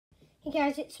Hey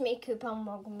guys, it's me, Cooper, and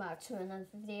welcome back to another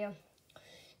video.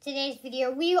 Today's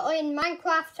video, we are in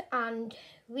Minecraft and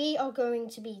we are going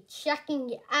to be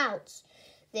checking out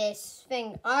this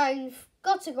thing. I've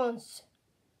got to go on.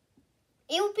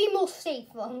 It would be more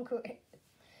safer on grid.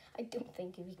 I don't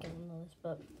think if you can know this,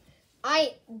 but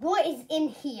what is in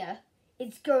here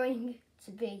is going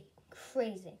to be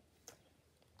crazy.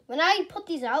 When I put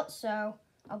these out, so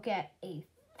I'll get a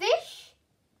fish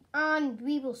and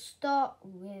we will start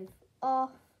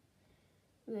off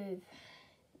with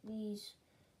these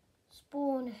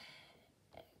spawn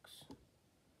eggs.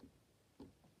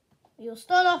 You'll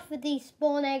start off with these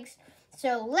spawn eggs.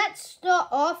 So let's start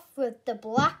off with the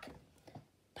black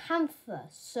panther.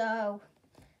 So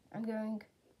I'm going,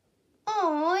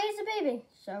 oh, he's a baby.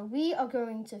 So we are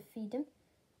going to feed him.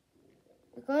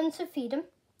 We're going to feed him.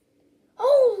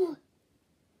 Oh,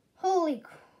 holy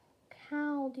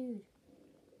cow, dude.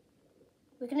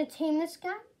 We're going to tame this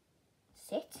guy.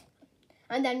 Sit.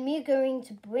 And then we're going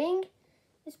to bring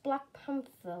this black panther.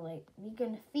 Like, we're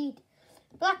going to feed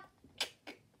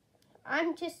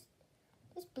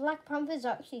this black panther is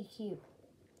actually cute.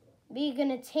 We're going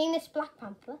to tame this black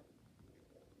panther.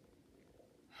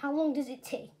 How long does it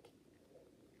take?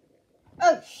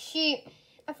 Oh, shoot.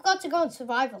 I forgot to go on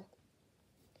survival.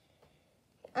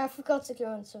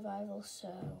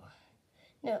 So...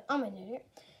 No, I'm an idiot.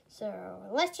 So,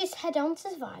 let's just head on to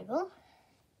survival.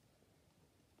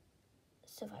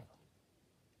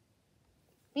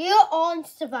 We are on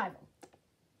survival.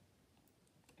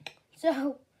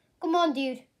 So, come on,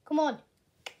 dude. Come on.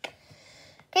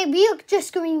 Okay, we are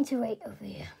just going to wait over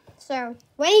here. So,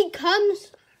 when he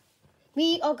comes,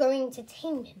 we are going to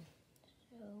tame him.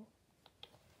 So,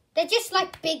 they're just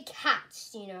like big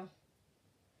cats, you know.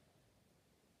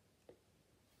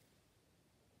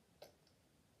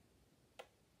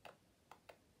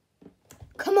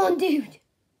 Come on, dude.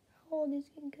 Oh, this is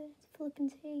getting good.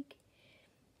 Flipping take.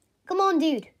 Come on,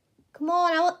 dude. Come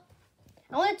on.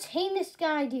 I want to tame this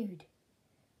guy, dude.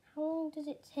 How long does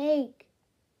it take?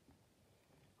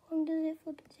 How long does it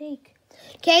flipping take?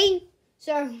 Okay,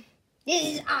 so this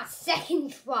is our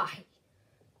second try.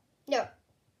 No.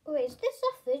 Wait, is this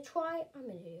our third try? I'm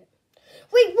an idiot.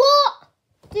 Wait, what?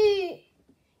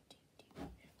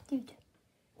 Dude.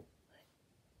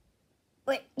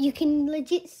 Wait, you can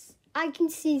legit... I can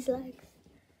see his legs.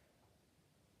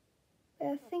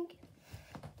 I think.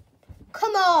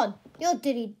 Come on! You're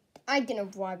diddy. I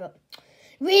didn't bribe it.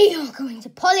 We are going to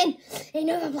pull in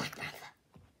another black panther.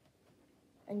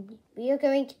 And we are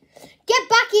going to... Get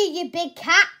back here, you big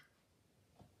cat!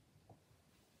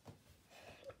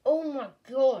 Oh my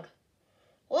god.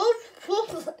 What's the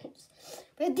problem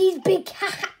with these big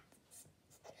cats?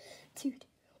 Dude,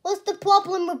 what's the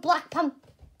problem with black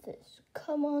panthers?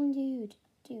 Come on, dude.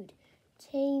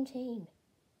 Tame.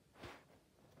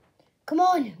 Come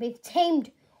on, we've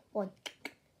tamed one.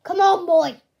 Come on,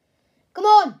 boy. Come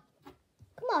on.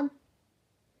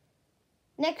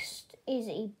 Next is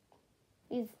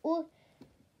okay,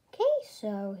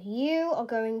 so you are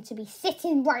going to be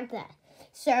sitting right there.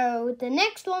 So the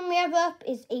next one we have up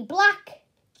is a black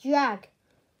jaguar.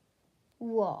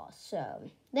 So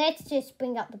let's just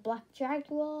bring up the black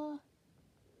jaguar.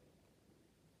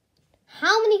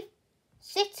 How many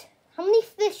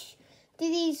fish do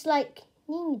these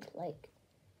need?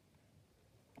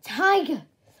 Tiger.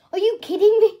 Are you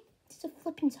kidding me? It's a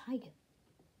flipping tiger.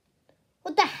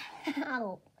 What the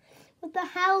hell? What the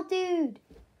hell, dude?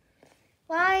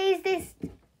 Why is this?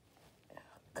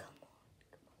 Oh,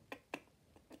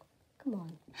 come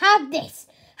on. Have this.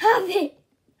 Have it.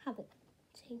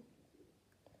 See?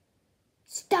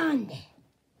 Stand.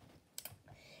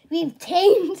 We've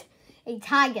tamed a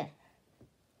tiger.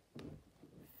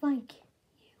 Thank you.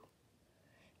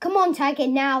 Come on, tiger,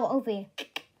 now over here.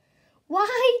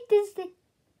 Why does the...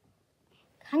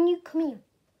 Can you come here?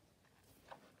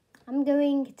 I'm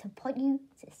going to put you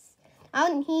to... I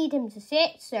don't need him to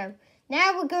sit, so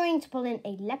now we're going to pull in a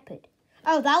leopard.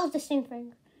 Oh, that was the same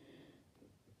thing.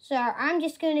 So I'm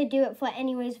just going to do it for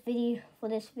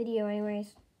this video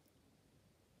anyways.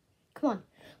 Come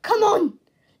on.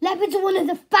 Leopards are one of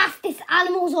the fastest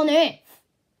animals on earth.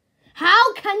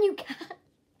 How can you catch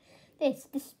this?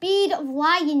 The speed of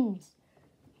lions.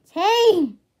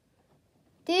 Tame.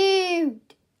 Dude,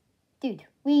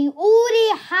 we've already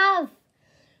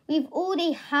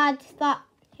had that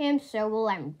him, so will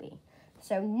empty.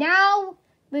 So now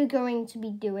we're going to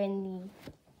be doing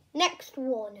the next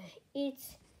one.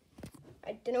 It's,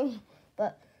 I don't know,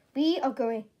 but we are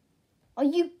going, are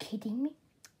you kidding me?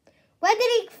 Where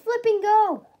did he flipping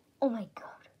go? Oh my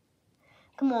god.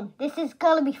 Come on, this is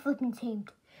gotta be flipping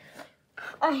tamed.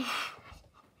 I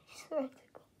swear to God.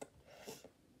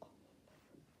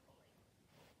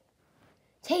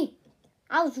 Tame.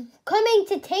 I was coming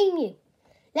to tame you.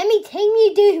 Let me tame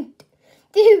you, dude.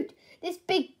 Dude, this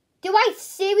big... Do I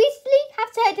seriously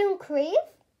have to head on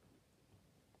creative?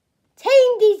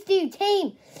 Tame these dudes.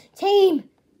 Tame. Tame.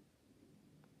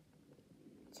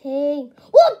 Tame.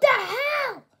 What the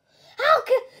hell? How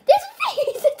can... This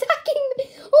thing is attacking me.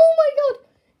 Oh my god.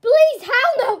 Please, how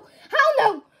no? How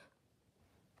no?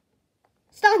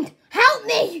 Stand. Help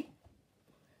me.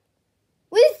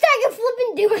 Will this tiger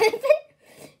flipping do anything?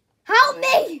 Help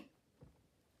me.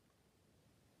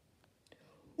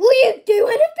 Will you do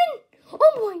anything?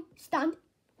 Oh my. Stand.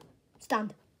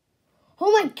 Stand.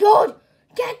 Oh my god.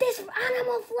 Get this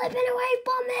animal flipping away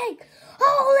from me.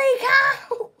 Holy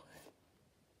cow.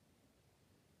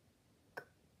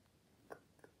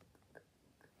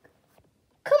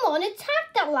 Come on,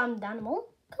 attack that land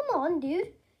animal. Come on,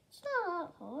 dude. It's not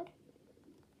that hard.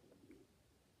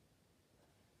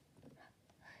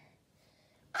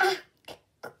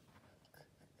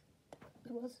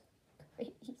 It was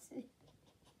crazy.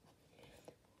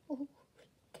 Oh,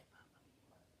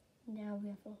 now we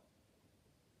have a...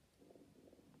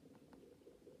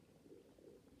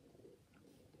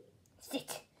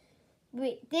 Sit.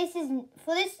 Wait, this isn't...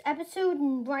 For this episode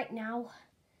right now,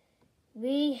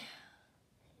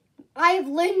 I have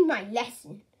learned my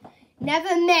lesson.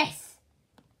 Never mess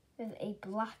with a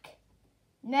black.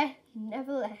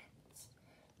 Never let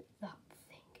that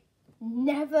thing.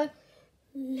 Never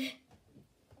let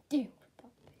do that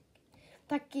thing.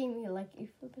 That gave me like a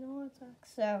flipping heart attack.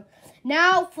 So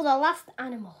now for the last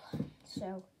animal.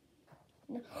 So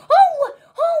no. Oh!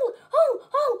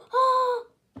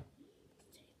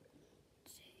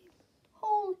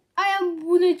 I am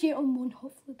legit on one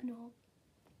hot flipping arm.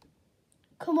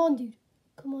 Come on, dude.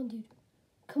 Come on, dude.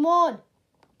 Come on.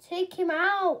 Take him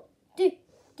out. Dude.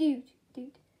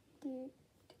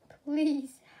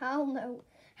 Please. Hell no.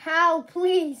 Hell,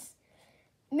 please.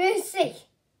 Mercy.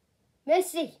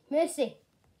 Mercy.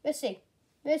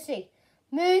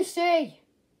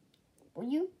 Will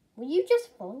you just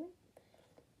follow him?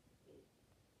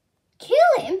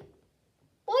 Kill him?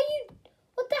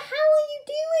 What the hell are you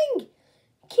doing?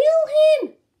 Kill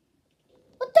him.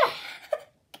 What the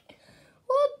heck?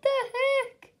 What the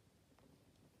heck?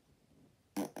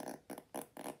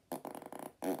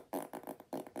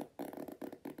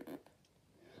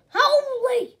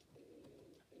 Holy!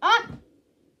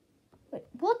 Wait,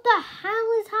 what the hell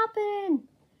is happening?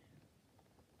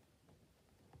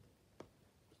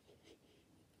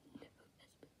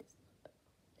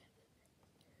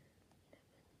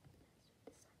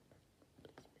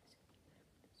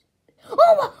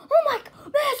 Oh my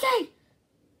God, Mercy!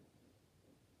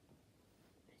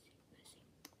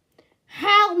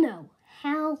 Hell no.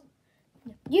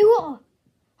 You are.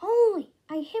 Holy,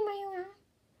 I hit my own hand.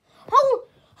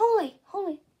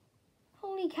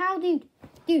 Holy cow, dude.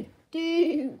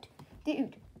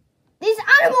 This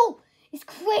animal is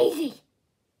crazy.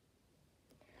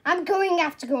 I'm going to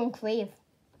have to go on creative.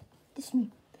 This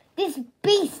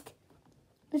beast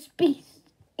is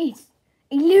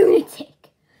a lunatic.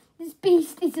 This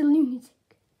beast is a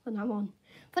lunatic. From now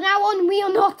on, we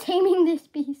are not taming this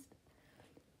beast.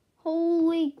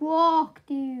 Holy guac,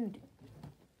 dude.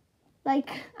 Like,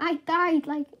 I died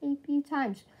like a few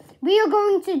times. We are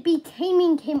going to be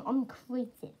taming him on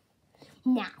creative.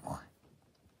 Now.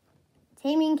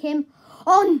 Taming him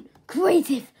on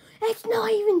creative. It's not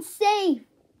even safe.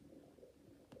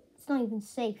 Oh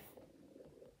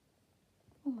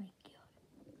my God.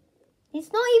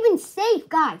 It's not even safe,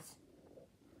 guys.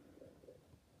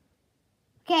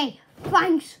 Okay,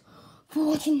 thanks for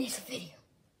watching this video.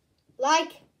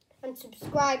 Like and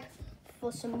subscribe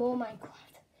for some more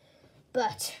Minecraft.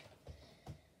 But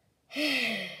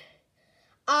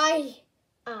I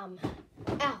am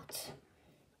out.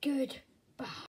 Good.